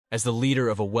As the leader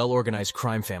of a well-organized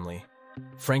crime family,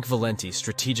 Frank Valenti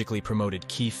strategically promoted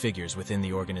key figures within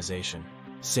the organization.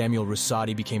 Samuel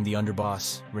Russotti became the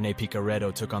underboss, Rene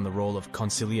Picarreto took on the role of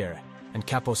consigliere, and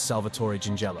capos Salvatore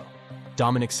Gingello.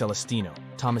 Dominic Celestino,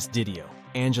 Thomas Didio,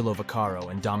 Angelo Vaccaro,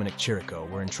 and Dominic Chirico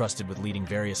were entrusted with leading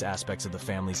various aspects of the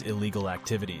family's illegal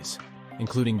activities,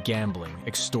 including gambling,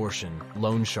 extortion,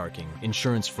 loan sharking,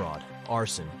 insurance fraud,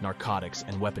 arson, narcotics,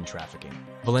 and weapon trafficking.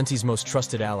 Valenti's most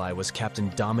trusted ally was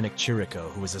Captain Dominic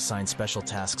Chirico, who was assigned special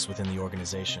tasks within the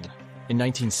organization. In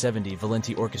 1970,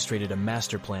 Valenti orchestrated a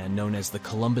master plan known as the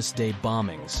Columbus Day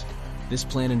bombings. This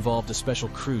plan involved a special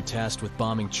crew tasked with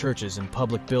bombing churches and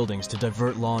public buildings to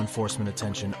divert law enforcement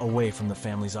attention away from the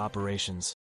family's operations.